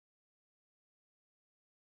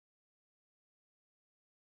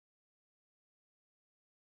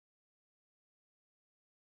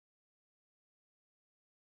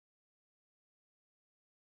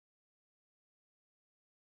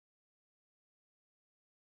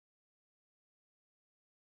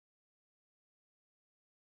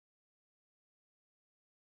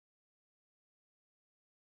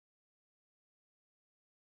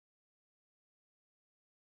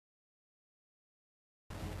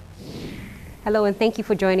Hello, and thank you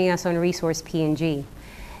for joining us on Resource PNG.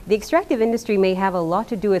 The extractive industry may have a lot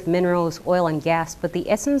to do with minerals, oil, and gas, but the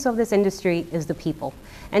essence of this industry is the people.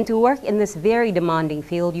 And to work in this very demanding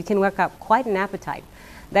field, you can work up quite an appetite.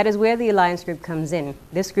 That is where the Alliance Group comes in.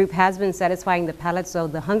 This group has been satisfying the palates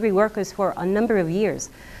of the hungry workers for a number of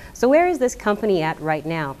years. So where is this company at right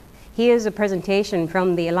now? Here's a presentation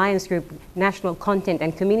from the Alliance Group National Content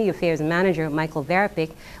and Community Affairs Manager, Michael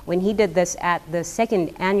Varapik, when he did this at the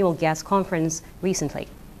second annual gas conference recently.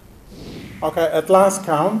 Okay, at last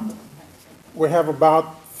count, we have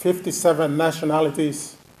about 57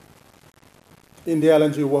 nationalities in the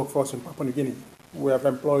LNG workforce in Papua New Guinea. We have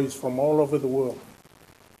employees from all over the world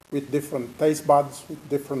with different taste buds, with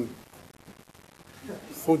different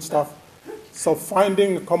food stuff. So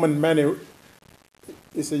finding a common menu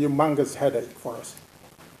is a humongous headache for us.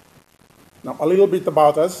 Now, a little bit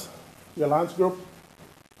about us, the Alliance Group.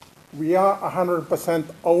 We are a 100%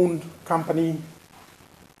 owned company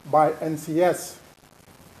by NCS.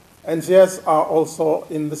 NCS are also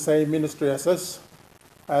in the same ministry as us,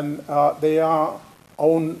 and they are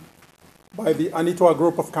owned by the Anitua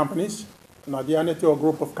Group of companies. Now, the Anitua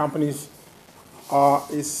Group of companies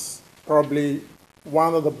is probably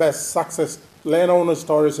one of the best success landowner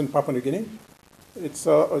stories in Papua New Guinea. It's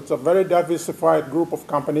a very diversified group of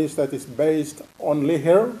companies that is based on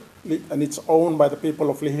Lihir, and it's owned by the people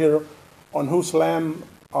of Lihir, on whose land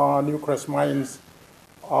Newcrest mines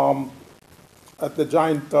at the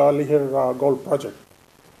giant Lihir gold project.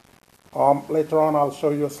 Later on, I'll show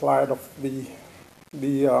you a slide of the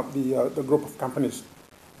group of companies.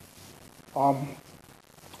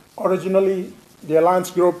 Originally, the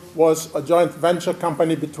Alliance Group was a joint venture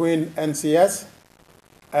company between NCS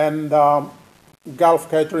and Gulf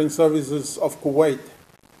Catering Services of Kuwait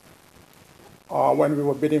when we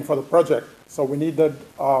were bidding for the project. So we needed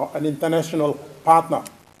an international partner,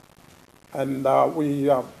 and we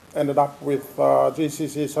ended up with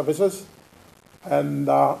GCC Services, and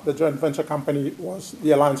the joint venture company was the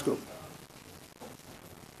Alliance Group.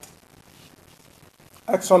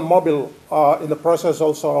 ExxonMobil in the process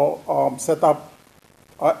also set up,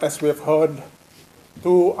 as we have heard,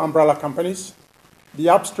 two umbrella companies. The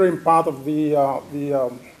upstream part of the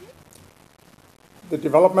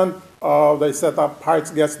development, they set up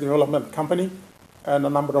Heights Gas Development Company, and a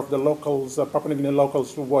number of the locals, Papua New Guinea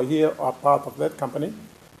locals who were here are part of that company.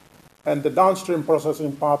 And the downstream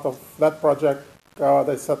processing part of that project,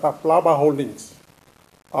 they set up Laba Holdings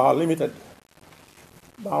Limited.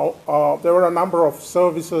 Now, there were a number of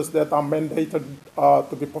services that are mandated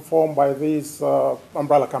to be performed by these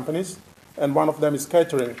umbrella companies, and one of them is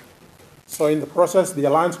catering. So in the process, the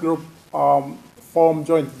Alliance Group formed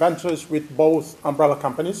joint ventures with both umbrella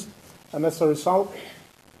companies, and as a result,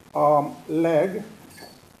 LAG,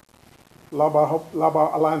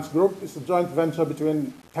 Laba Alliance Group, is a joint venture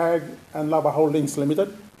between TAG and Laba Holdings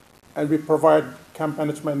Limited, and we provide camp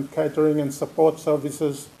management, catering, and support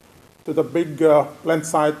services to the big plant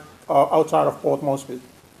site outside of Port Moresby.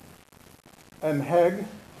 And HAG,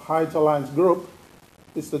 Heights Alliance Group,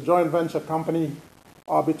 is the joint venture company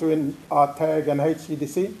between TAG and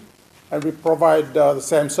HCDC, and we provide the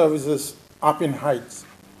same services up in Heights.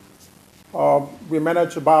 We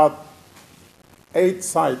manage about 8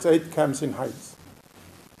 sites, 8 camps in Heights.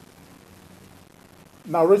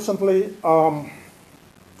 Now recently,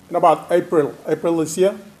 in about April this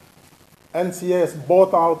year, NCS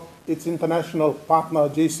bought out its international partner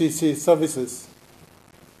GCC Services.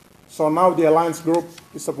 So now the Alliance Group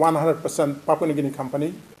is a 100% Papua New Guinea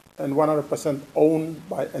company and 100% owned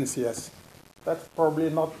by NCS. That's probably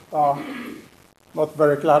not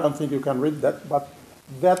very clear. I don't think you can read that, but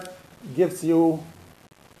that gives you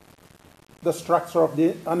the structure of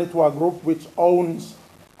the Anitua Group, which owns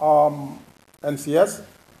NCS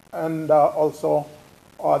and also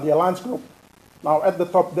the Alliance Group. Now at the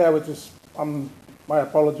top there, which is, my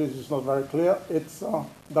apologies, it's not very clear, it's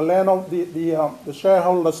the land of the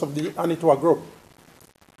shareholders of the Anitua Group.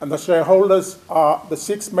 And the shareholders are the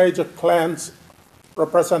 6 major clans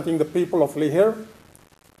representing the people of Lihir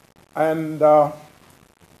and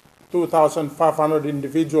 2,500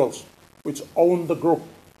 individuals which own the group,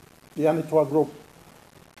 the Anitua Group.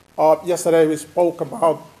 Yesterday we spoke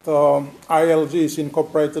about ILGs,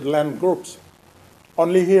 Incorporated Land Groups.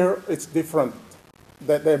 Only here it's different.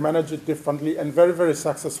 They manage it differently and very, very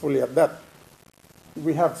successfully at that.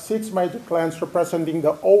 We have 6 major clans representing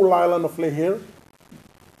the whole island of Lihir,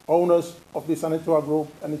 owners of this Anitua Group,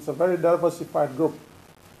 and it's a very diversified group.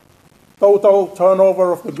 Total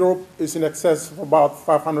turnover of the group is in excess of about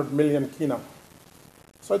 500 million kina.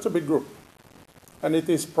 So it's a big group. And it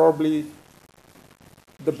is probably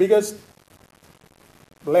the biggest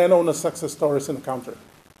landowner success stories in the country.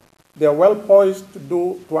 They are well poised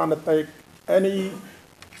to undertake any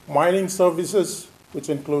mining services, which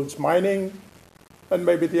includes mining and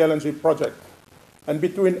maybe the LNG project. And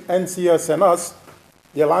between NCS and us,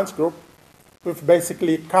 the Alliance Group, we've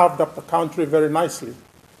basically carved up the country very nicely.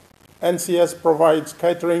 NCS provides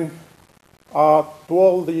catering to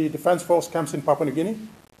all the Defence Force camps in Papua New Guinea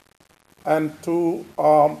and to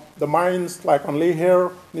the mines like on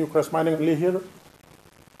Lihir, Newcrest Mining on Lihir,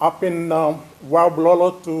 up in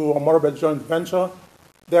Waublolo to a Morabet joint venture.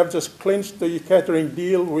 They have just clinched the catering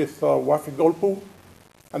deal with Wafi Golpu,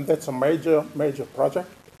 and that's a major, major project.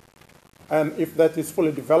 And if that is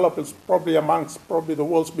fully developed, it's probably amongst the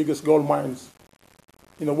world's biggest gold mines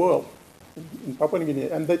in the world, in Papua New Guinea.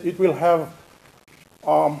 And that it will have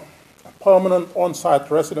a permanent on-site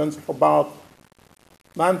residence of about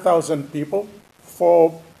 9,000 people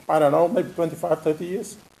for, I don't know, maybe 25, 30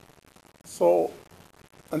 years. So,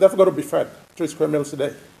 and they've got to be fed 3 square meals a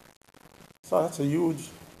day. So that's a huge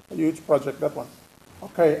project, that one.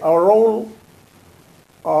 Okay, our role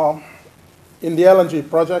in the LNG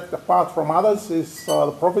project, apart from others, is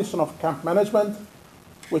the provision of camp management,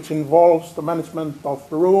 which involves the management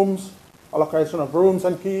of rooms, allocation of rooms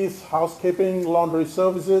and keys, housekeeping, laundry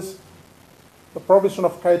services, the provision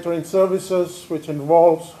of catering services, which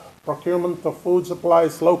involves procurement of food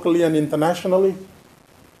supplies locally and internationally,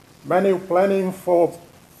 menu planning for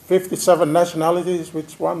 57 nationalities,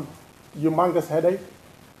 which one humongous headache.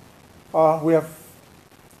 We have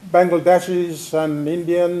Bangladeshis and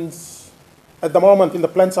Indians. At the moment, in the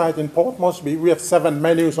plant site in Port Moresby, we have 7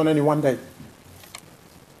 menus on any one day.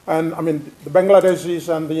 And I mean, the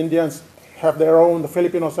Bangladeshis and the Indians have their own, the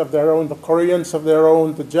Filipinos have their own, the Koreans have their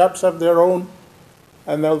own, the Japs have their own,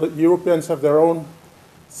 and now the Europeans have their own.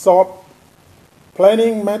 So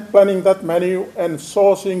planning that menu and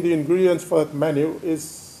sourcing the ingredients for that menu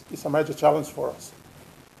is a major challenge for us.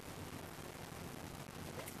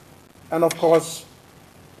 And of course,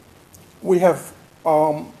 we have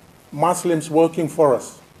Muslims working for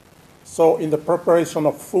us. So in the preparation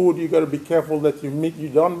of food, you got to be careful that you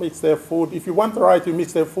don't mix their food. If you want the right, you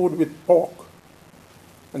mix their food with pork,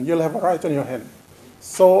 and you'll have a right on your hand.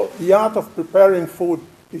 So the art of preparing food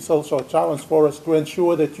is also a challenge for us to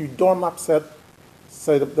ensure that you don't upset,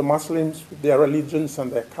 say, the Muslims, their religions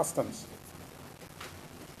and their customs.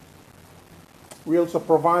 We also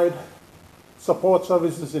provide support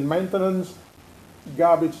services in maintenance,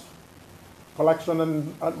 garbage collection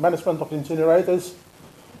and management of incinerators,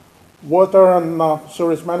 water and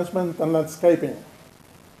sewage management, and landscaping.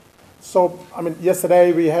 So, I mean,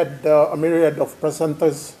 yesterday we had a myriad of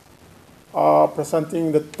presenters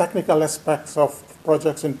presenting the technical aspects of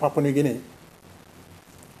projects in Papua New Guinea.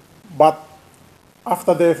 But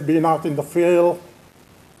after they've been out in the field,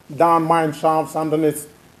 down mine shafts,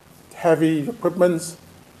 underneath heavy equipments,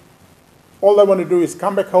 all they want to do is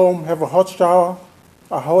come back home, have a hot shower,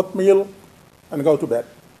 a hot meal, and go to bed.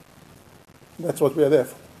 That's what we are there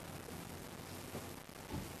for.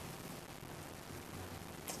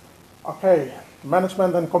 Okay,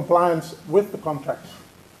 management and compliance with the contracts.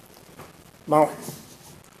 Now,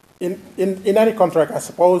 in any contract, I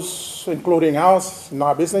suppose, including ours, in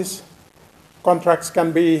our business, contracts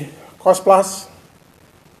can be cost plus,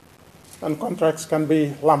 and contracts can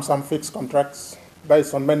be lump sum fixed contracts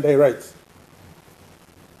based on man-day rates.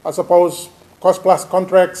 I suppose cost plus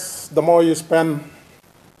contracts, the more you spend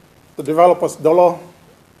the developer's dollar,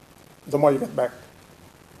 the more you get back.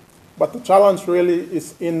 But the challenge really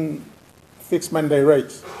is in fixed man-day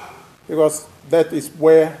rates, because that is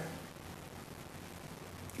where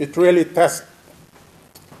it really tests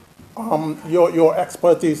your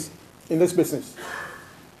expertise in this business.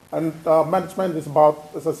 And management is about,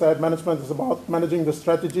 as I said, management is about managing the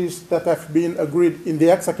strategies that have been agreed in the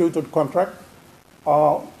executed contract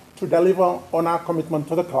to deliver on our commitment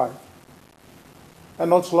to the client.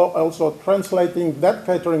 And also translating that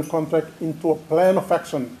catering contract into a plan of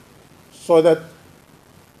action so that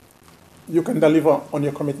you can deliver on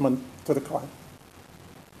your commitment to the client.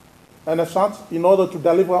 And as such, in order to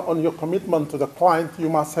deliver on your commitment to the client, you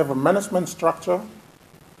must have a management structure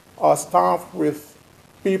or staff with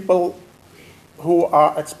people who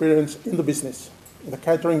are experienced in the business, in the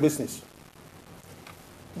catering business.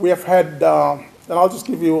 We have had, and I'll just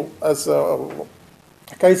give you as a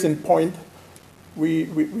case in point, we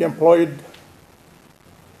employed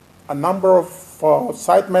a number of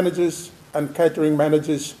site managers and catering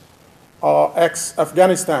managers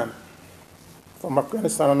ex-Afghanistan, from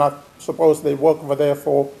Afghanistan, and I suppose they work over there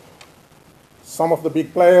for some of the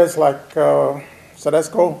big players like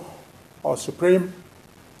Sadesco or Supreme.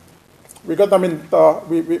 We got them in,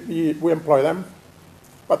 we employ them.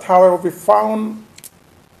 But however, we found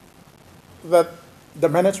that the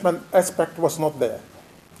management aspect was not there.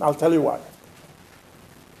 I'll tell you why.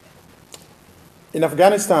 In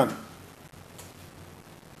Afghanistan,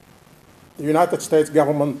 the United States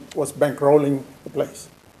government was bankrolling the place.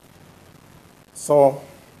 So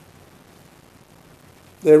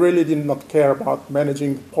they really did not care about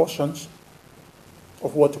managing portions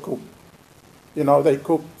of what to cook. You know, they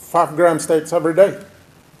cook 5-gram steaks every day.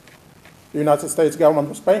 The United States government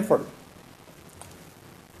was paying for it.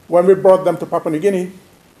 When we brought them to Papua New Guinea,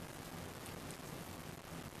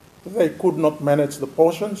 they could not manage the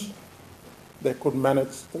portions. They couldn't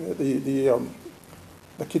manage the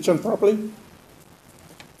kitchen properly.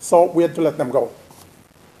 So we had to let them go.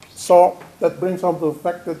 So that brings on to the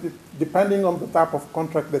fact that depending on the type of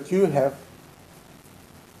contract that you have,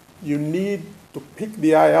 you need to pick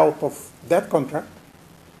the eye out of that contract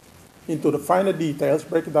into the finer details,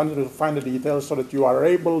 break it down into the finer details so that you are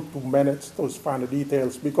able to manage those finer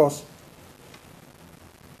details, because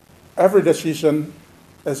every decision,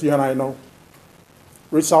 as you and I know,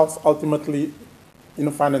 results ultimately in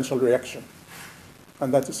a financial reaction,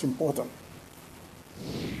 and that is important.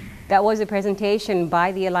 That was a presentation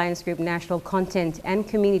by the Alliance Group National Content and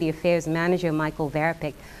Community Affairs Manager Michael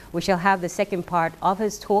Varapik. We shall have the second part of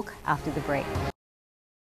his talk after the break.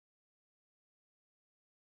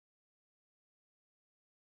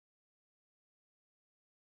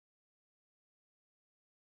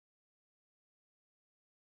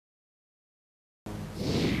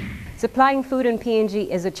 Supplying food in PNG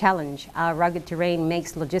is a challenge. Our rugged terrain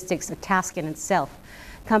makes logistics a task in itself.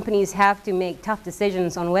 Companies have to make tough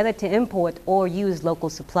decisions on whether to import or use local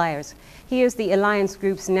suppliers. Here's the Alliance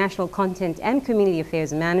Group's National Content and Community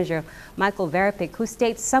Affairs Manager, Michael Varapik, who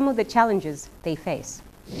states some of the challenges they face.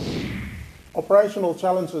 Operational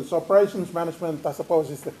challenges. Operations management, I suppose,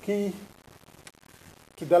 is the key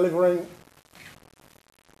to delivering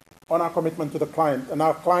on our commitment to the client. And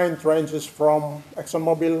our client ranges from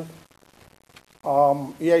ExxonMobil,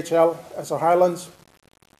 EHL, Esso Highlands,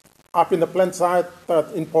 up in the plant site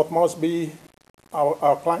in Port Moresby.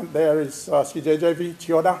 Our client there is CJJV,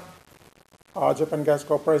 Chiyoda, Japan Gas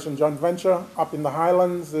Corporation joint venture. Up in the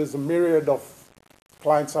Highlands, there's a myriad of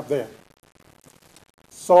clients up there.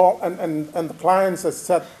 So, and the clients have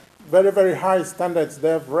set very, very high standards. They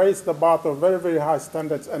have raised the bar to very, very high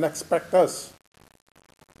standards and expect us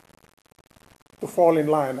to fall in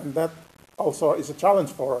line. And that also is a challenge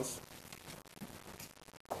for us.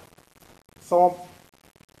 So,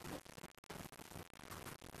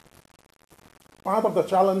 part of the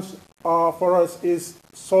challenge for us is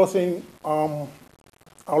sourcing our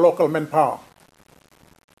local manpower.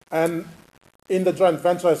 And in the joint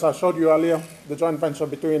venture, as I showed you earlier, the joint venture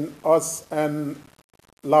between us and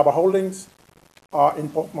Laba Holdings in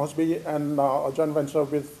Port Moresby, and a joint venture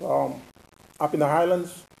with up in the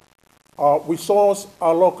Highlands, we source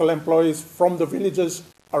our local employees from the villages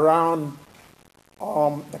around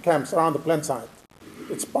the camps, around the plant site.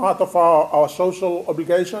 It's part of our social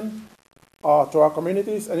obligation to our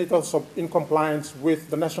communities, and it's also in compliance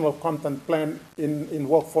with the National Content Plan in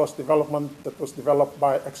Workforce Development that was developed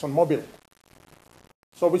by ExxonMobil.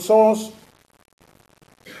 So we source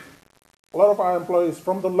a lot of our employees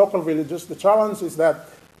from the local villages. The challenge is that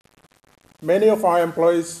many of our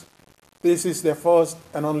employees, this is their first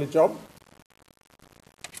and only job.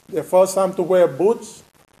 Their first time to wear boots,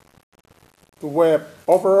 to wear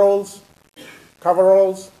overalls,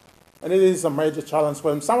 coveralls, and it is a major challenge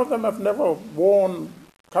for them. Some of them have never worn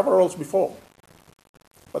coveralls before,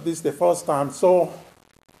 but this is their first time. So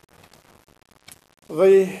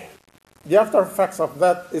the after effects of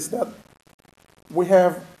that is that we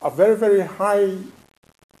have a very, very high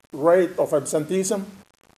rate of absenteeism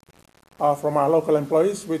from our local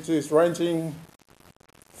employees, which is ranging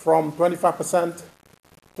from 25%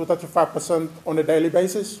 to 35% on a daily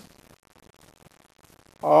basis.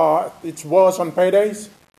 It's worse on paydays.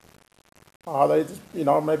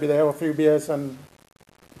 Maybe they have a few beers and,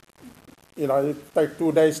 it takes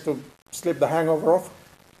 2 days to sleep the hangover off.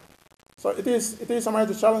 So it is a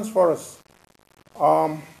major challenge for us.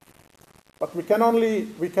 But we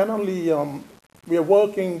are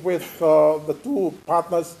working with the two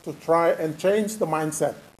partners to try and change the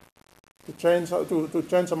mindset, to change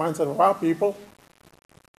the mindset of our people,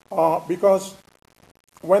 because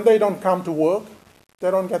when they don't come to work, they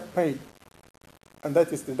don't get paid. And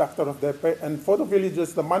that is deducted of their pay. And for the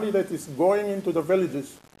villages, the money that is going into the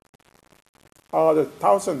villages are the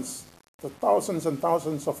thousands and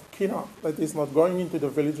thousands of kina that is not going into the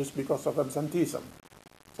villages because of absenteeism.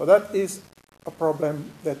 So that is a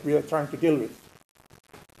problem that we are trying to deal with.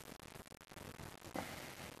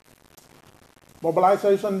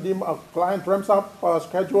 Mobilization, the client ramps up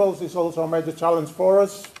schedules is also a major challenge for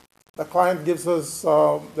us. The client gives us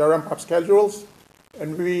the ramp-up schedules,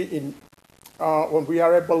 and when we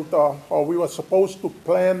are able to, or we were supposed to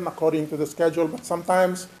plan according to the schedule, but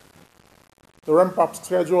sometimes the ramp-up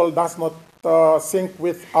schedule does not sync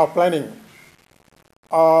with our planning.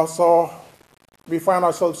 So we find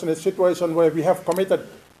ourselves in a situation where we have committed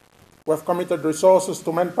resources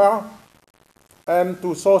to manpower and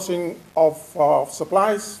to sourcing of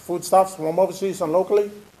supplies, foodstuffs from overseas and locally,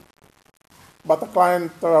 but the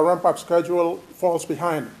client ramp-up schedule falls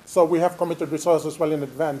behind. So we have committed resources well in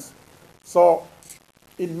advance. So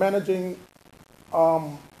in managing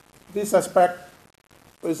this aspect,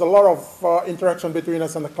 there's a lot of interaction between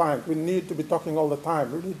us and the client. We need to be talking all the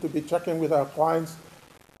time. We need to be checking with our clients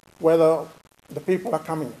whether the people are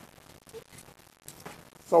coming.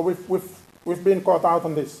 So we've been caught out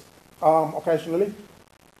on this occasionally.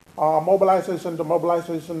 The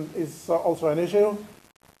mobilization is also an issue.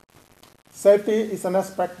 Safety is an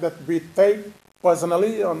aspect that we take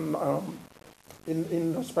personally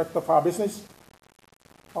in respect of our business.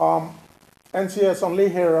 NCS only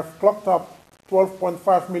here have clocked up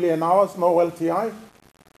 12.5 million hours, no LTI.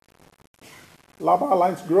 Laba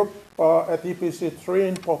Alliance Group at EPC3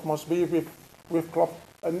 in Port Moresby, we've clocked,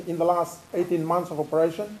 in the last 18 months of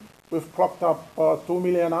operation, we've clocked up 2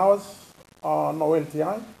 million hours, no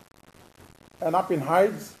LTI. And up in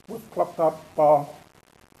Hides, we've clocked up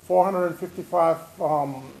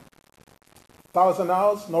 455,000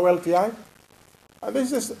 hours, no LTI. And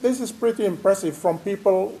this is pretty impressive from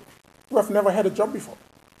people who have never had a job before.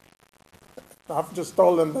 I've just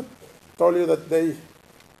told you that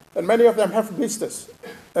and many of them have blisters.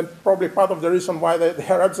 And probably part of the reason why they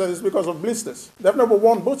are upset is because of blisters. They've never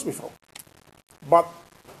worn boots before. But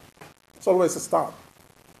it's always a start.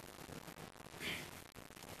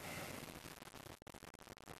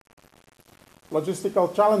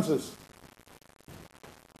 Logistical challenges.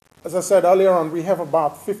 As I said earlier on, we have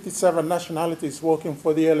about 57 nationalities working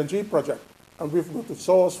for the LNG project, and we've got to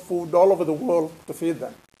source food all over the world to feed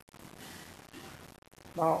them.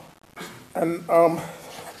 Now, and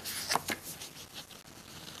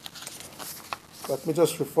let me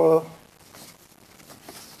just refer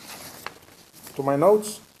to my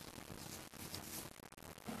notes.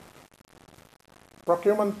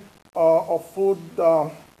 Procurement of food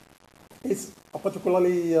is a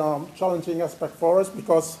particularly challenging aspect for us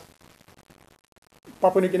because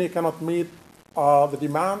Papua New Guinea cannot meet the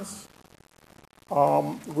demands.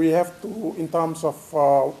 We have to, in terms of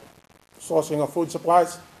sourcing of food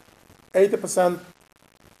supplies, 80%,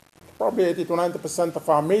 probably 80 to 90% of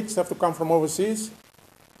our meats have to come from overseas.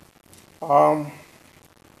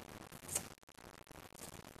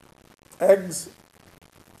 Eggs,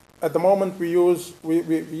 at the moment we use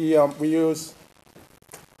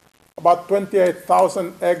about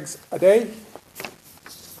 28,000 eggs a day.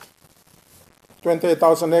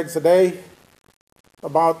 28,000 eggs a day,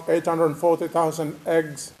 about 840,000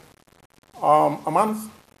 eggs a month,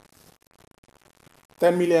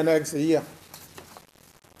 10 million eggs a year.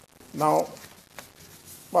 Now,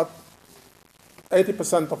 but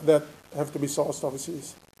 80% of that have to be sourced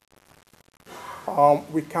overseas.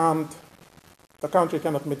 The country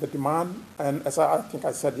cannot meet the demand, and as I think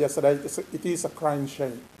I said yesterday, it is a crying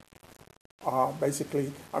shame.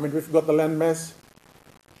 Basically, I mean, we've got the land mass,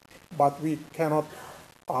 but we cannot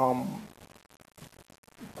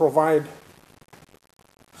provide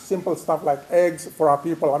simple stuff like eggs for our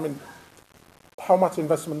people. I mean, how much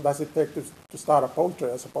investment does it take to start a poultry,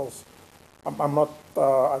 I suppose? I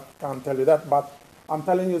can't tell you that, but I'm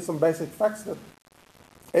telling you some basic facts that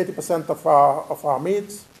 80% of our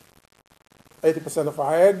meats, 80% of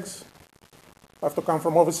our eggs have to come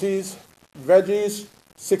from overseas. Veggies,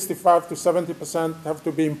 65 to 70% have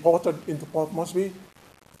to be imported into Port Moresby.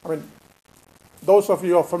 I mean, those of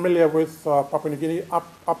you who are familiar with Papua New Guinea,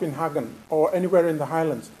 up in Hagen or anywhere in the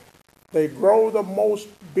highlands, they grow the most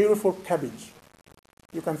beautiful cabbage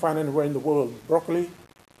you can find anywhere in the world. Broccoli,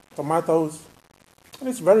 tomatoes, and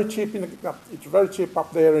it's very cheap. It's very cheap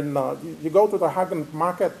up there. You go to the Hagen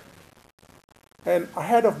market, and a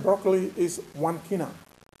head of broccoli is 1 kina.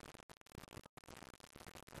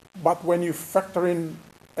 But when you factor in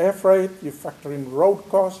air freight, you factor in road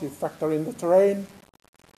costs, you factor in the terrain,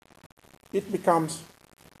 it becomes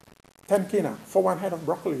 10 kina for 1 head of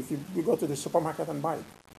broccoli if you go to the supermarket and buy it.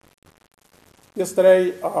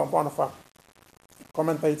 Yesterday, one of our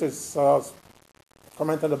commentators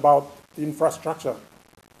commented about the infrastructure.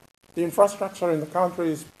 The infrastructure in the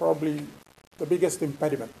country is probably the biggest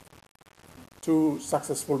impediment to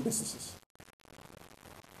successful businesses.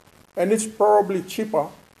 And it's probably cheaper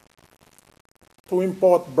to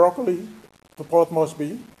import broccoli to Port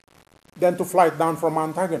Moresby than to fly it down from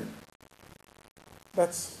Mount Hagen.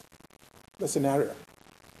 That's the scenario.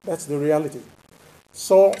 That's the reality.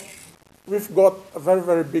 So we've got a very,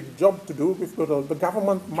 very big job to do. The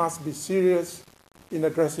government must be serious in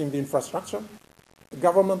addressing the infrastructure. The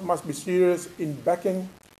government must be serious in backing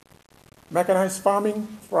mechanized farming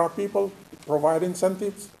for our people, provide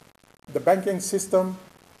incentives. The banking system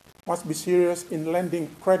must be serious in lending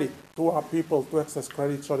credit to our people to access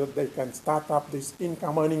credit so that they can start up these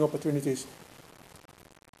income earning opportunities.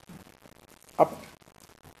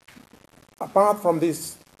 Apart from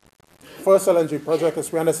this first LNG project,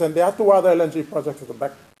 as we understand, there are two other LNG projects at the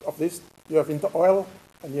back of this. You have Inter-Oil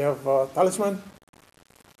and you have Talisman.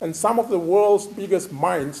 And some of the world's biggest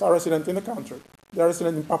mines are resident in the country. They're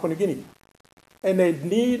resident in Papua New Guinea. And they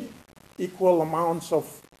need equal amounts of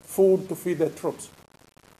food to feed their troops.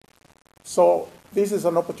 So this is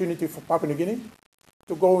an opportunity for Papua New Guinea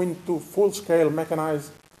to go into full-scale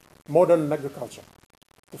mechanized modern agriculture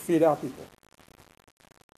to feed our people.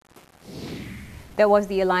 That was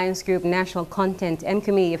the Alliance Group National Content and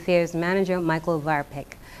Community Affairs Manager, Michael Varpek.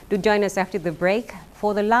 Do join us after the break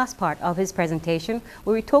for the last part of his presentation,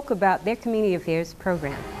 where we talk about their community affairs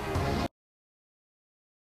program.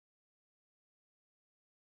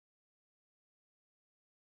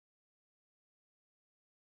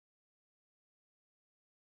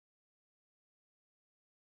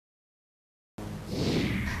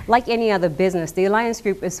 Like any other business, the Alliance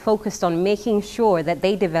Group is focused on making sure that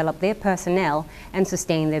they develop their personnel and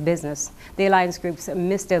sustain their business. The Alliance Group's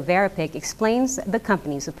Mr. Varapik explains the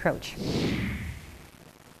company's approach.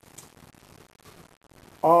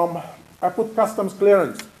 I put customs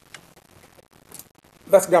clearance.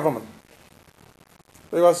 That's government.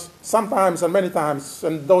 Because sometimes and many times,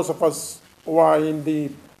 and those of us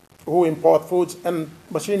who import foods and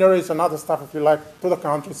machineries and other stuff, if you like, to the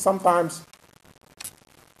country, sometimes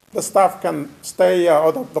the stuff can stay,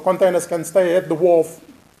 or the containers can stay at the wharf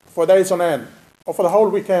for days on end, or for the whole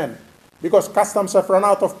weekend, because customs have run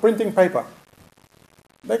out of printing paper.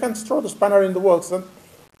 They can throw the spanner in the works, and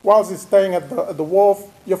whilst it's staying at the wharf,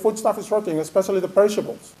 your foodstuff is rotting, especially the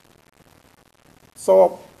perishables.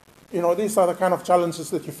 So, you know, these are the kind of challenges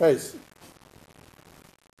that you face.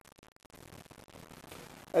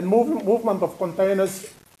 And movement of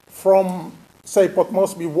containers from, say, Port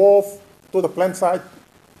Moresby Wharf to the plant site,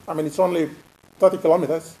 I mean, it's only 30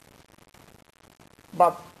 kilometers.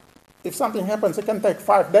 But if something happens, it can take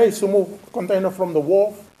 5 days to move a container from the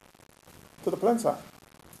wharf to the plant site.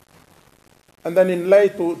 And then in Ley,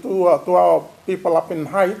 to our people up in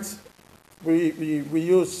Heights, we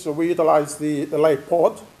utilize the Ley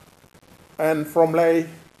port. And from Ley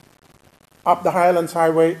up the Highlands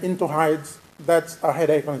Highway into Heights, that's a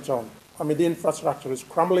headache on its own. I mean, the infrastructure is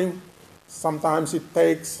crumbling. Sometimes it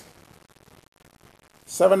takes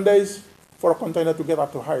 7 days for a container to get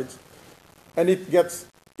up to Heights. And it gets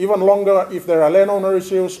even longer if there are landowner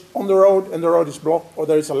issues on the road and the road is blocked or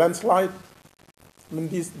there is a landslide. I mean,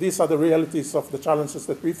 these are the realities of the challenges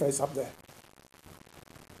that we face up there.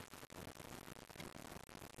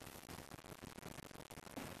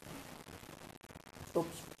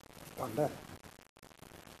 Oops, done that.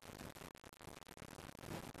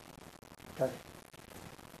 Okay.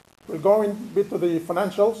 We'll go in a bit to the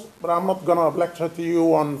financials, but I'm not going to lecture to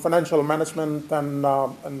you on financial management and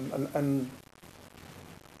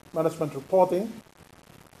management reporting.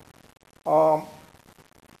 But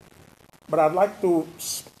I'd like to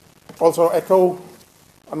also echo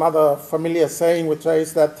another familiar saying, which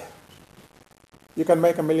says that you can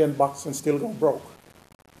make $1 million and still go broke.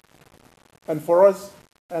 And for us,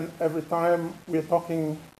 and every time we're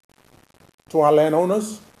talking to our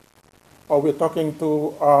landowners, or we're talking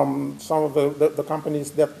to some of the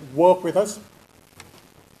companies that work with us,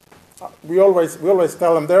 we always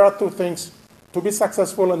tell them there are two things. To be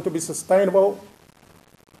successful and to be sustainable,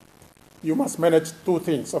 you must manage two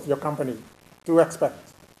things of your company, two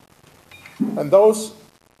aspects. And those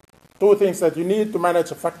two things that you need to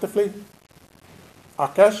manage effectively are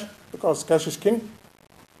cash, because cash is king.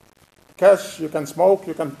 Cash, you can smoke,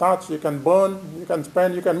 you can touch, you can burn, you can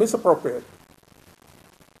spend, you can misappropriate.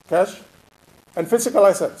 Cash. And physical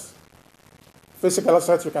assets. Physical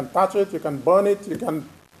assets, you can touch it, you can burn it, you can,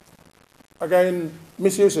 again,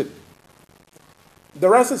 misuse it. The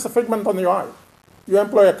rest is a figment on your eye. You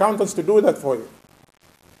employ accountants to do that for you.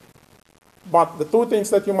 But the two things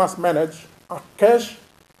that you must manage are cash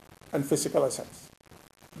and physical assets.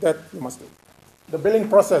 That you must do. The billing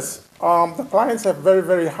process. The clients have very,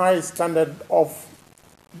 very high standard of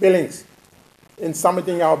billings in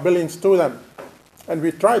submitting our billings to them. And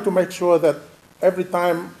we try to make sure that every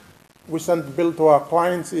time we send the bill to our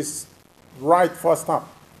clients is right first up.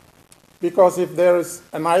 Because if there is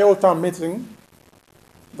an iota missing,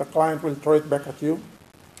 the client will throw it back at you.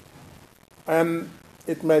 And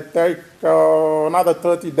it may take another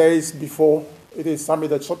 30 days before it is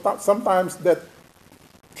submitted. So sometimes that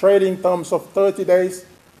trading terms of 30 days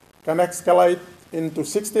can escalate into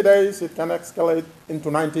 60 days, it can escalate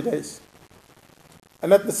into 90 days.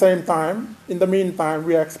 And at the same time, in the meantime,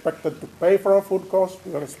 we are expected to pay for our food costs,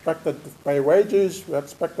 we are expected to pay wages, we are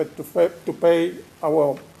expected to pay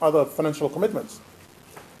our other financial commitments.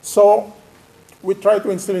 So we try to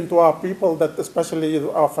instill into our people that, especially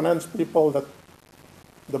our finance people, that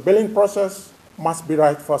the billing process must be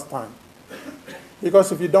right first time.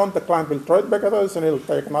 Because if you don't, the client will throw it back at us, and it'll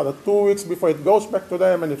take another 2 weeks before it goes back to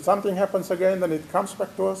them, and if something happens again, then it comes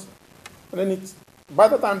back to us. And then by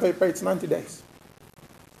the time they pay, it's 90 days.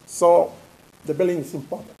 So the billing is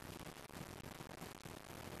important.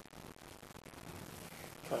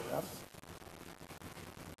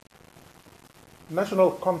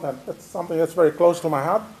 National content, that's something that's very close to my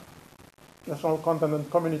heart. National content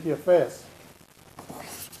and community affairs.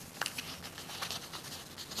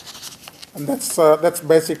 And that's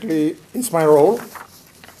basically is my role.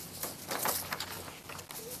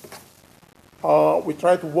 We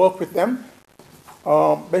try to work with them,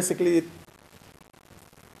 basically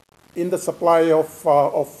in the supply of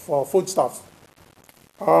foodstuffs.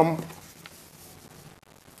 But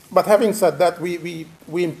having said that, we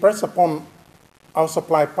impress upon our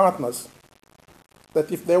supply partners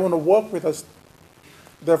that if they want to work with us,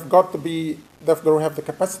 they've got to have the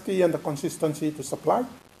capacity and the consistency to supply.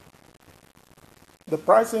 The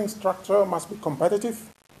pricing structure must be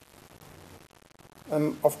competitive.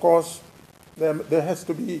 And of course, there has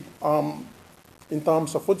to be, in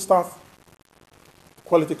terms of foodstuff,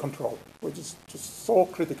 quality control, which is just so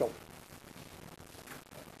critical.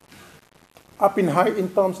 Up in Hyde, in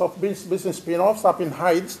terms of business spin-offs, up in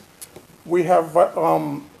Hyde, we have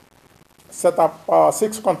set up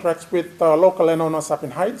 6 contracts with local landowners up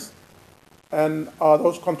in Hyde. And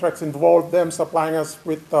those contracts involve them supplying us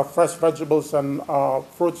with fresh vegetables and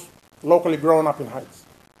fruits locally grown up in Heights.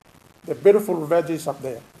 The beautiful veggies up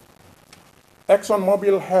there.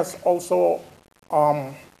 ExxonMobil has also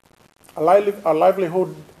a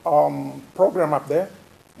livelihood program up there,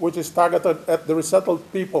 which is targeted at the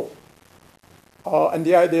resettled people. And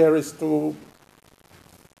the idea is to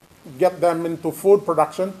get them into food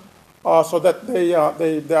production so that they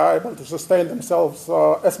are able to sustain themselves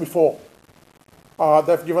as before.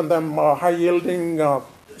 They've given them high-yielding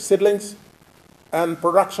seedlings, and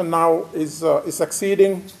production now is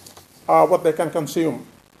exceeding what they can consume.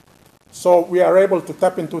 So we are able to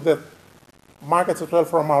tap into the markets as well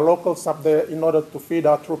from our locals up there in order to feed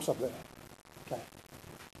our troops up there. Okay.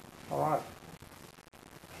 All right.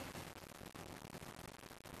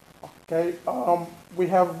 Okay. We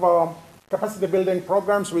have capacity building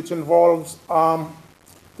programs, which involves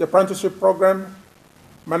the apprenticeship program,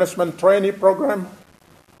 management trainee program,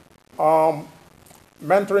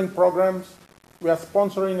 mentoring programs. We are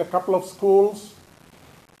sponsoring a couple of schools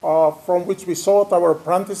from which we sort our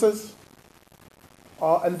apprentices.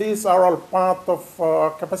 And these are all part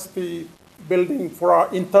of capacity building for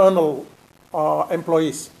our internal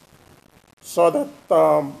employees, so that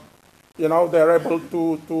they're able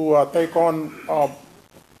to take on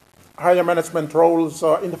higher management roles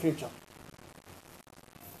in the future.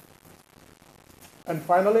 And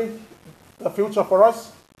finally, the future for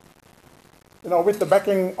us, with the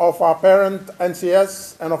backing of our parent,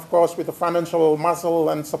 NCS, and of course with the financial muscle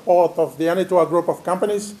and support of the Anitua group of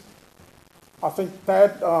companies, I think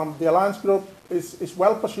that the Alliance Group is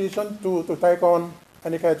well positioned to take on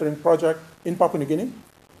any catering project in Papua New Guinea,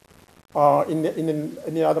 in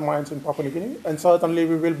any other mines in Papua New Guinea. And certainly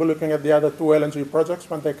we will be looking at the other 2 LNG projects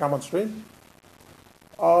when they come on stream.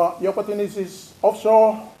 The opportunities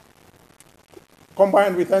offshore,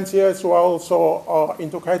 combined with NCS, who are also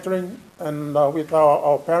into catering, and with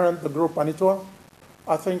our parent, the group Anitua,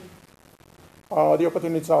 I think the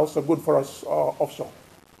opportunities are also good for us offshore.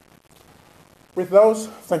 With those,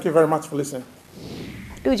 thank you very much for listening.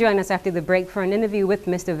 Do join us after the break for an interview with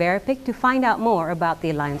Mr. Verapik to find out more about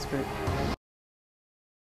the Alliance Group.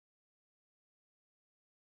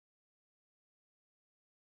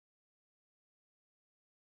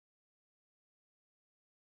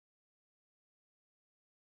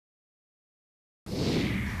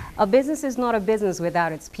 A business is not a business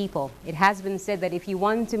without its people. It has been said that if you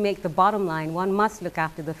want to make the bottom line, one must look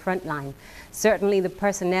after the front line. Certainly the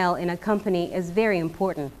personnel in a company is very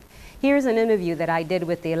important. Here's an interview that I did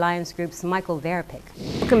with the Alliance Group's Michael Verapik.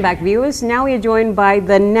 Welcome back, viewers. Now we are joined by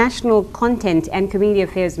the National Content and Community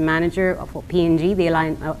Affairs Manager for PNG,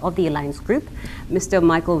 of the Alliance Group, Mr.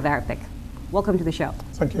 Michael Verapik. Welcome to the show.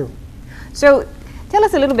 Thank you. So, tell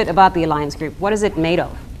us a little bit about the Alliance Group. What is it made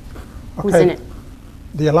of? Who's in it?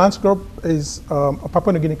 The Alliance Group is a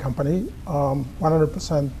Papua New Guinea company,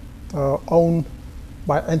 100% owned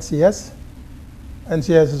by NCS.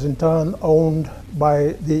 NCS is in turn owned by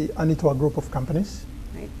the Anitua Group of companies.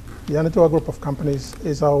 Right. The Anitua Group of companies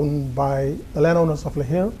is owned by the landowners of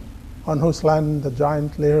Lihir, on whose land the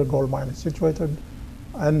giant Lihir gold mine is situated,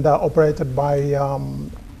 and operated by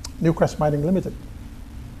Newcrest Mining Limited.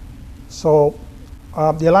 So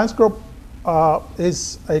the Alliance Group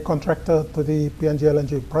is a contractor to the PNG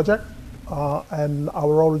LNG project, and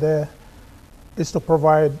our role there is to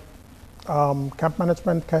provide camp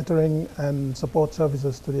management, catering, and support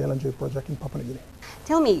services to the LNG project in Papua New Guinea.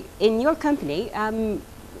 Tell me, in your company,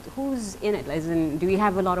 who's in it? As in, do you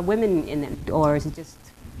have a lot of women in it, or is it just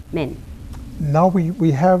men? Now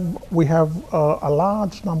we have a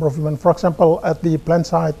large number of women. For example, at the plant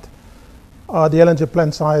site, the LNG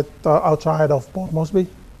plant site outside of Port Moresby,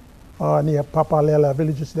 near Papa Lela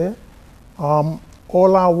villages there.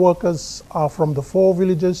 All our workers are from the 4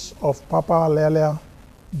 villages of Papa, Lela,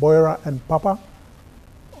 Boira, and Papa.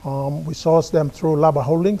 We source them through Laba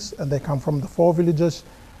Holdings, and they come from the 4 villages.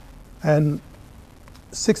 And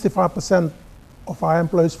 65% of our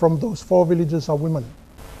employees from those 4 villages are women.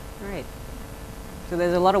 Right. So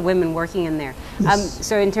there's a lot of women working in there. Yes.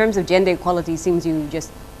 So in terms of gender equality, it seems you just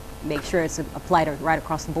make sure it's applied right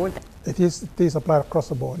across the board then. It is applied across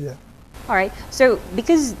the board, yeah. All right. So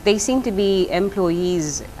because they seem to be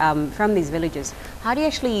employees from these villages, how do you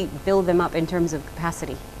actually build them up in terms of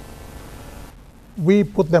capacity? We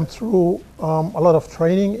put them through a lot of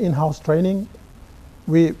training, in-house training.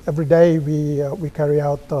 Every day we carry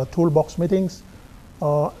out toolbox meetings,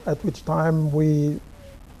 at which time we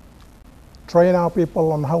train our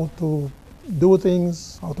people on how to do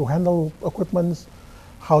things, how to handle equipment,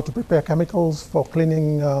 how to prepare chemicals for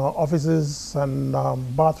cleaning offices and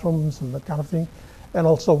bathrooms and that kind of thing. And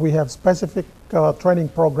also we have specific training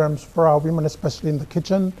programs for our women, especially in the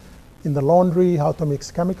kitchen, in the laundry, how to mix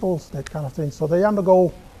chemicals, that kind of thing. So they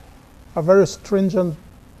undergo a very stringent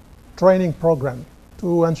training program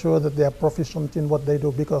to ensure that they are proficient in what they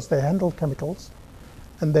do, because they handle chemicals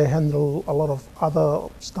and they handle a lot of other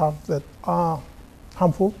stuff that are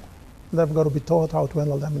harmful. They've got to be taught how to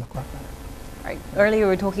handle them in a correct manner. Right. Earlier we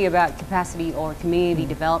were talking about capacity or community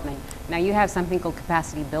development. Now you have something called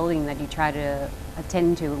capacity building that you try to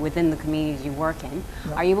attend to within the communities you work in.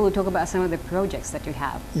 Yeah. Are you able to talk about some of the projects that you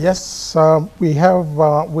have? Yes, we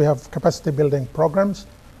have capacity building programs,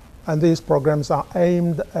 and these programs are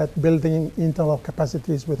aimed at building internal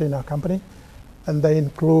capacities within our company, and they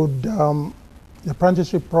include the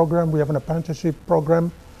apprenticeship program. We have an apprenticeship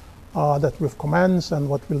program that we've commenced, and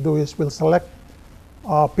what we'll do is we'll select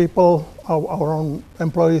people, our own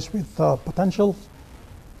employees with potential,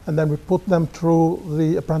 and then we put them through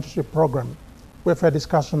the apprenticeship program. We've had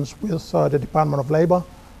discussions with the Department of Labor,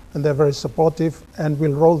 and they're very supportive, and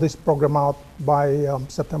we'll roll this program out by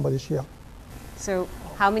September this year. So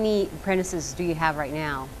how many apprentices do you have right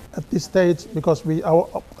now? At this stage, because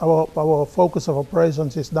our focus of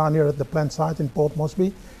operations is down here at the plant site in Port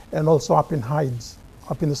Moresby, and also up in Hides,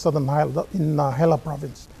 up in the southern in Hela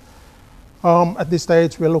province. At this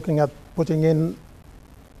stage, we're looking at putting in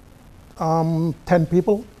 10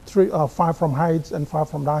 people, 5 from Hides and 5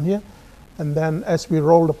 from down here. And then as we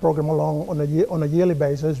roll the program along on a yearly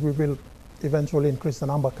basis, we will eventually increase the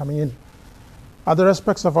number coming in. Other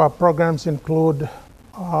aspects of our programs include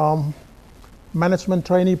management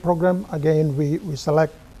trainee program. Again, we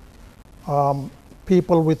select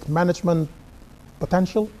people with management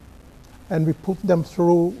potential, and we put them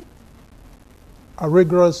through a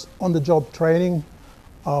rigorous on-the-job training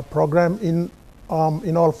program in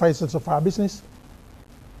all phases of our business.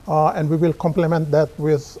 And we will complement that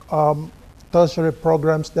with tertiary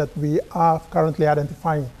programs that we are currently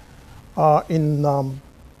identifying in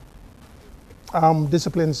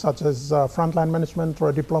disciplines such as frontline management or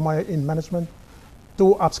a diploma in management,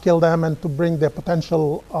 to upskill them and to bring their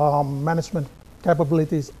potential management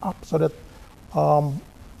capabilities up so that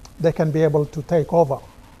they can be able to take over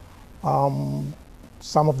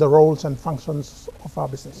some of the roles and functions of our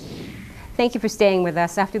business. Thank you for staying with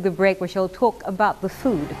us. After the break, we shall talk about the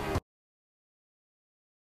food.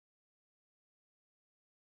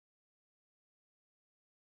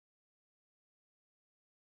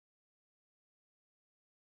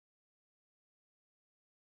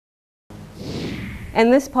 In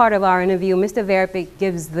this part of our interview, Mr. Verpik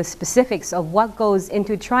gives the specifics of what goes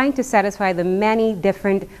into trying to satisfy the many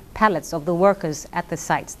different palettes of the workers at the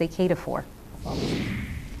sites they cater for.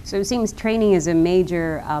 So it seems training is a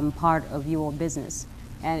major part of your business,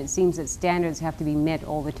 and it seems that standards have to be met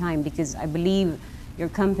all the time, because I believe your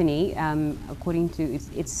company, according to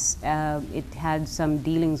it had some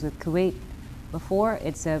dealings with Kuwait before.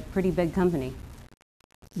 It's a pretty big company.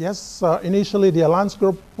 Yes, initially the Alliance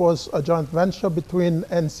Group was a joint venture between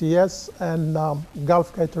NCS and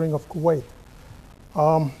Gulf Catering of Kuwait.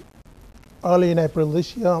 Early in April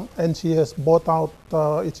this year, NCS bought out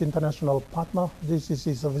its international partner,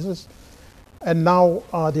 GCC Services, and now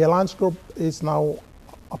the Alliance Group is now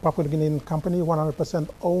a Papua New Guinean company, 100%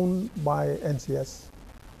 owned by NCS.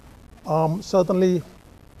 Certainly,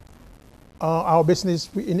 our business,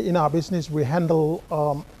 in our business, we handle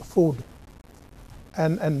food,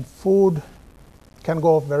 and food can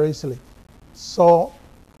go off very easily. So,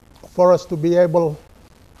 for us to be able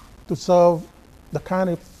to serve the kind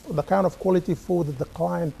of quality food that the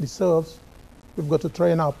client deserves, we've got to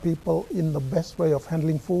train our people in the best way of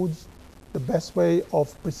handling foods, the best way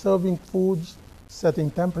of preserving foods, setting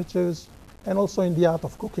temperatures, and also in the art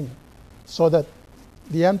of cooking, so that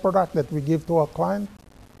the end product that we give to our client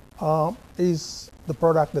is the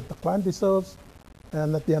product that the client deserves,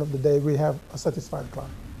 and at the end of the day, we have a satisfied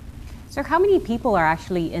client. So how many people are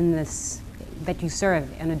actually in this, that you serve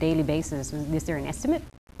on a daily basis? Is there an estimate?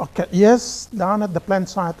 Okay, yes, down at the plant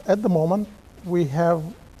site at the moment, we have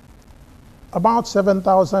about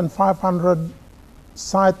 7,500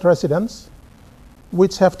 site residents,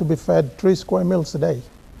 which have to be fed 3 square meals a day.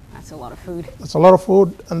 That's a lot of food. That's a lot of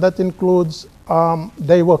food, and that includes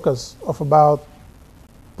day workers of about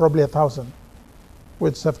probably 1,000,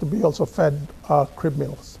 which have to be also fed crib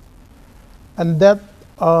meals. And that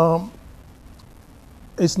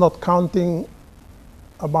is not counting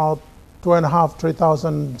about 2,500 to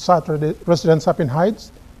 3,000 site residents up in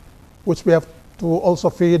Heights, which we have to also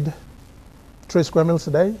feed 3 square meals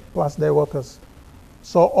a day, plus day workers.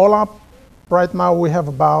 So all up, right now we have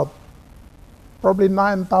about probably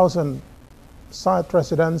 9,000 site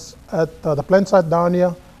residents at the plant site down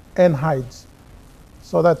here and Heights.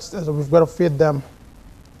 So we've got to feed them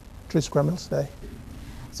 3 square meals a day.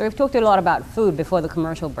 So we've talked a lot about food before the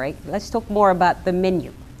commercial break. Let's talk more about the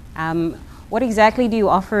menu. What exactly do you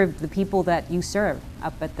offer the people that you serve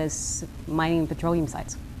up at this mining and petroleum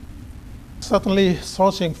sites? Certainly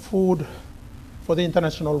sourcing food for the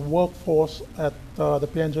international workforce at the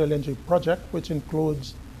PNG LNG project, which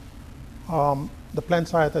includes the plant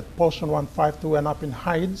site at Portion 152 and up in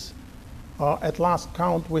Heights. At last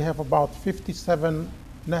count, we have about 57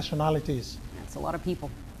 nationalities. That's a lot of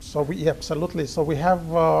people. So absolutely. So we have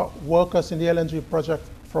workers in the LNG project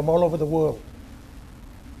from all over the world.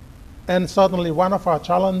 And certainly one of our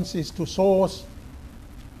challenges is to source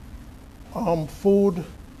food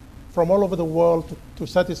from all over the world to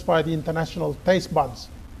satisfy the international taste buds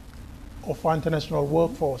of our international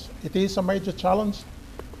workforce. It is a major challenge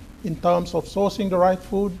in terms of sourcing the right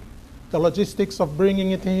food, the logistics of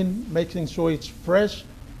bringing it in, making sure it's fresh,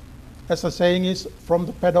 as the saying is, from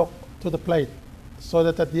the paddock to the plate, so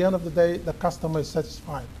that at the end of the day, the customer is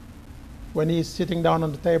satisfied when he's sitting down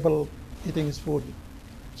on the table eating his food.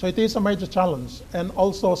 So it is a major challenge. And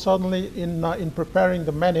also certainly in preparing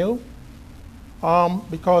the menu,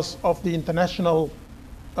 because of the international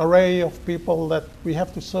array of people that we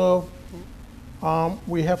have to serve,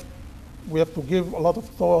 we have to give a lot of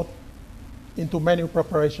thought into menu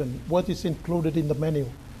preparation, what is included in the menu,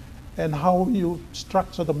 and how you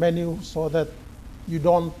structure the menu so that you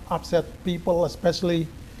don't upset people, especially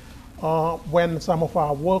when some of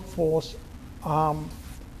our workforce are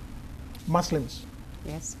Muslims.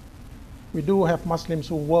 Yes. We do have Muslims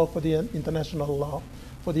who work for the international,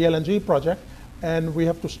 for the LNG project, and we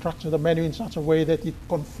have to structure the menu in such a way that it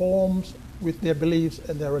conforms with their beliefs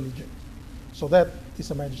and their religion. So that is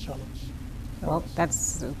a major challenge. Well,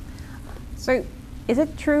 that's, so is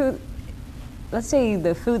it true, let's say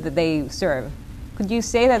the food that they serve, could you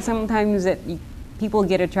say that sometimes that people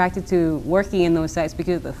get attracted to working in those sites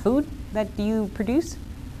because of the food that you produce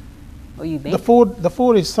or you make? The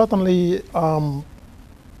food is certainly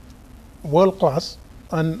world class,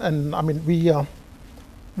 and I mean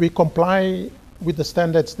we comply with the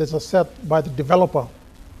standards that are set by the developer,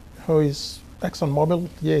 who is ExxonMobil,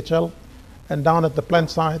 DHL, and down at the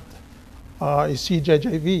plant site is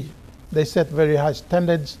CJJV. They set very high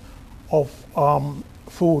standards of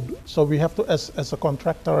food, so we have to, as a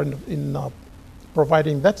contractor in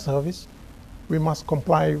providing that service, we must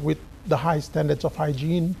comply with the high standards of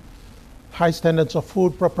hygiene, high standards of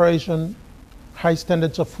food preparation, high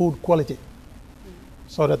standards of food quality.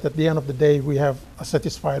 so that at the end of the day we have a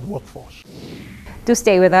satisfied workforce. Do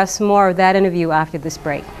stay with us. More of that interview after this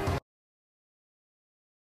break.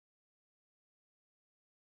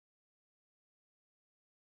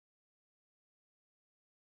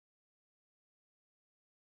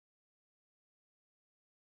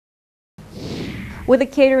 With the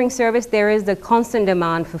catering service, there is the constant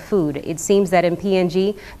demand for food. It seems that in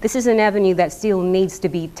PNG, this is an avenue that still needs to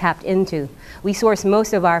be tapped into. We source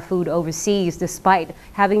most of our food overseas despite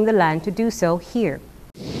having the land to do so here.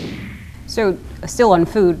 So, still on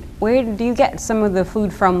food, where do you get some of the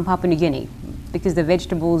food from Papua New Guinea? Because the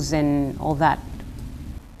vegetables and all that.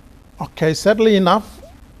 Okay, sadly enough,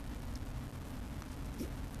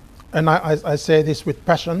 and I say this with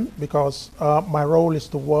passion because my role is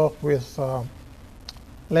to work with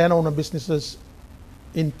landowner businesses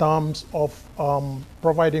in terms of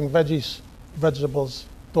providing vegetables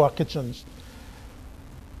to our kitchens.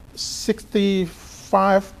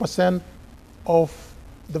 65% of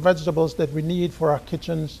the vegetables that we need for our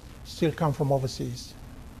kitchens still come from overseas.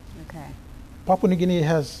 Okay. Papua New Guinea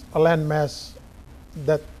has a land mass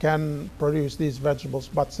that can produce these vegetables,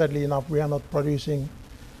 but sadly enough, we are not producing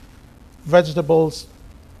vegetables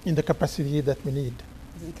in the capacity that we need.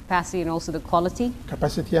 The capacity and also the quality?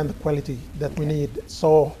 Capacity and the quality that we need.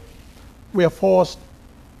 So we are forced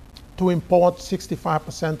to import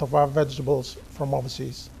 65% of our vegetables from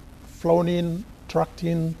overseas, flown in, trucked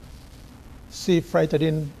in, sea freighted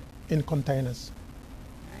in containers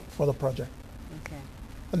for the project. Okay.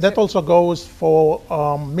 And that also goes for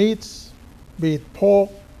meats, be it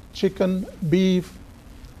pork, chicken, beef.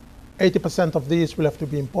 80% of these will have to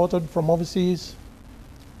be imported from overseas,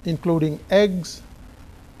 including eggs.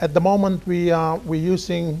 At the moment, we're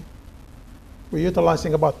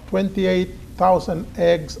utilizing about 28,000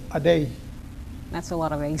 eggs a day. That's a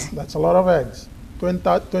lot of eggs. That's a lot of eggs.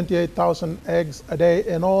 28,000 eggs a day,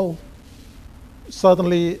 and all.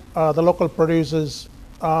 Certainly, the local producers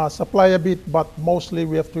supply a bit, but mostly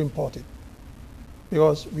we have to import it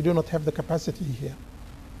because we do not have the capacity here.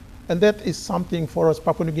 And that is something for us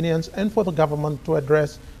Papua New Guineans and for the government to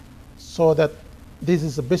address, so that this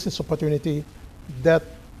is a business opportunity that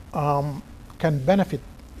can benefit,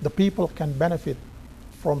 the people can benefit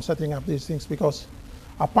from setting up these things, because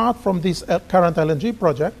apart from this current LNG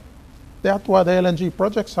project, there are two other LNG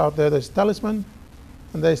projects out there. There's Talisman,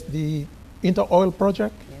 and there's the Inter-Oil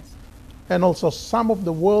project, Yes. and also some of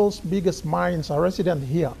the world's biggest mines are resident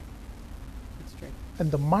here. That's true.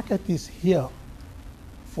 And the market is here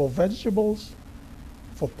for vegetables,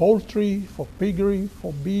 for poultry, for piggery,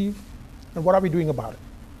 for beef, and what are we doing about it?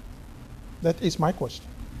 That is my question.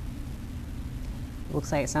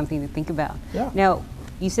 Looks like it's something to think about. Yeah. Now,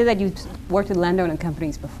 you said that you worked with landowner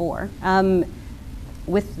companies before.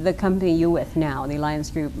 With the company you're with now, the Alliance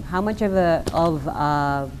Group, how much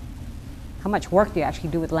how much work do you actually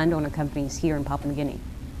do with landowner companies here in Papua New Guinea?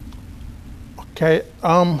 Okay.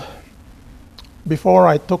 Before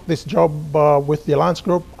I took this job with the Alliance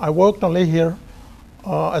Group, I worked only here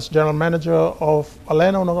as general manager of a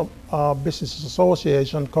landowner business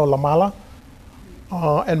association called Lamala.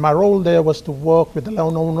 And my role there was to work with the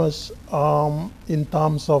landowners in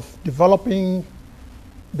terms of developing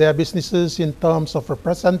their businesses, in terms of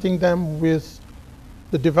representing them with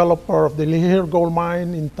the developer of the Lihir gold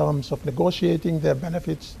mine, in terms of negotiating their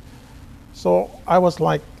benefits. So I was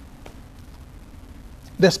like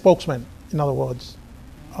their spokesman, in other words,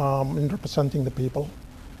 in representing the people.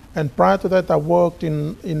 And prior to that, I worked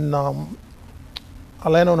in a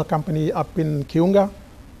landowner company up in Kiunga,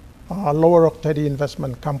 a Lower Octedi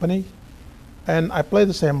investment company. And I played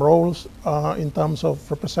the same roles in terms of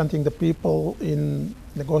representing the people in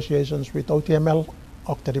negotiations with OTML,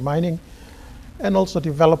 Octedi Mining, and also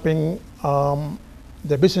developing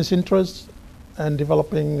their business interests and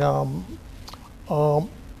developing the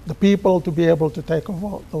people to be able to take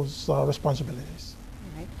over those responsibilities.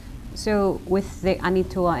 Right. So with the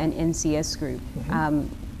Anitua and NCS group,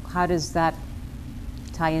 how does that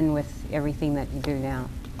tie in with everything that you do now?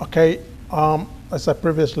 Okay, as I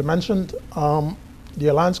previously mentioned, the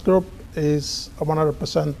Alliance Group is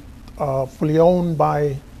 100% fully owned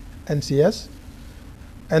by NCS.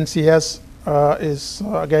 NCS is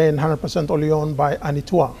again 100% only owned by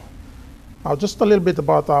Anitua. Now, just a little bit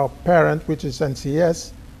about our parent, which is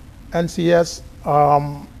NCS. NCS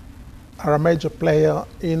are a major player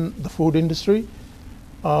in the food industry.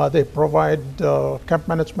 They provide camp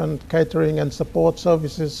management, catering, and support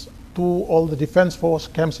services to all the Defense Force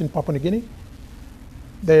camps in Papua New Guinea.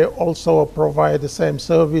 They also provide the same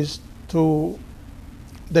service to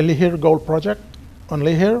the Lihir Gold Project on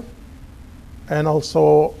Lihir. And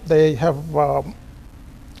also they have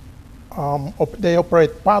They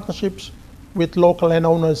operate partnerships with local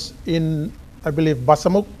landowners in, I believe,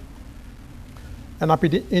 Basamuk and up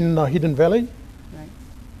in Hidden Valley. Right.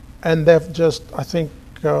 And they've just, I think,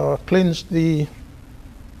 clinched the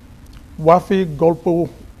Wafi Golpu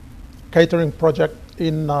catering project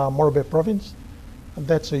in Morobe province. And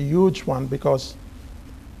that's a huge one, because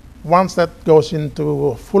once that goes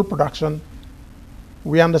into full production,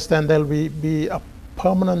 we understand there'll be a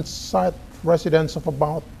permanent site residence of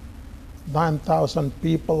about 9,000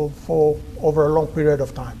 people for over a long period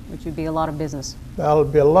of time. Which would be a lot of business. There'll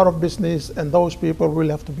be a lot of business, and those people will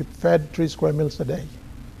have to be fed 3 square meals a day.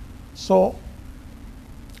 So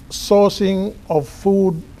sourcing of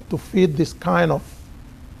food to feed this kind of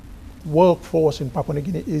workforce in Papua New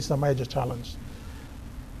Guinea is a major challenge.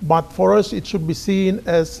 But for us, it should be seen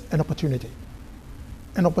as an opportunity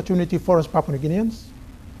for us Papua New Guineans,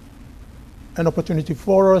 an opportunity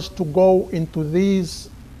for us to go into these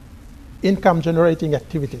income-generating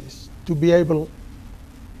activities, to be able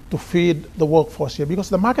to feed the workforce here, because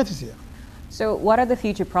the market is here. So what are the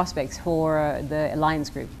future prospects for the Alliance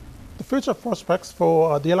Group? The future prospects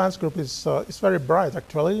for the Alliance Group is very bright,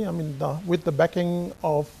 actually. I mean, with the backing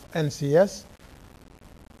of NCS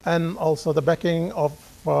and also the backing of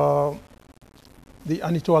the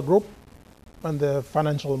Anitua Group and the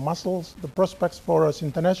financial muscles, the prospects for us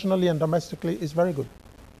internationally and domestically is very good.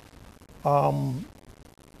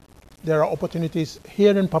 There are opportunities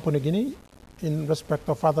here in Papua New Guinea in respect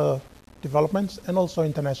of other developments, and also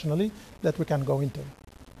internationally, that we can go into.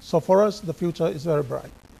 So for us, the future is very bright.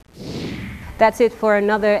 That's it for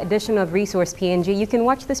another edition of Resource PNG. You can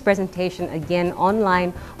watch this presentation again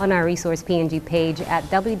online on our Resource PNG page at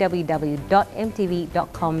www.mtv.com.pg.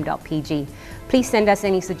 Please send us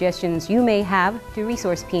any suggestions you may have to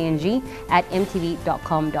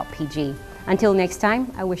resourcepng@mtv.com.pg. Until next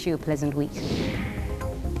time, I wish you a pleasant week.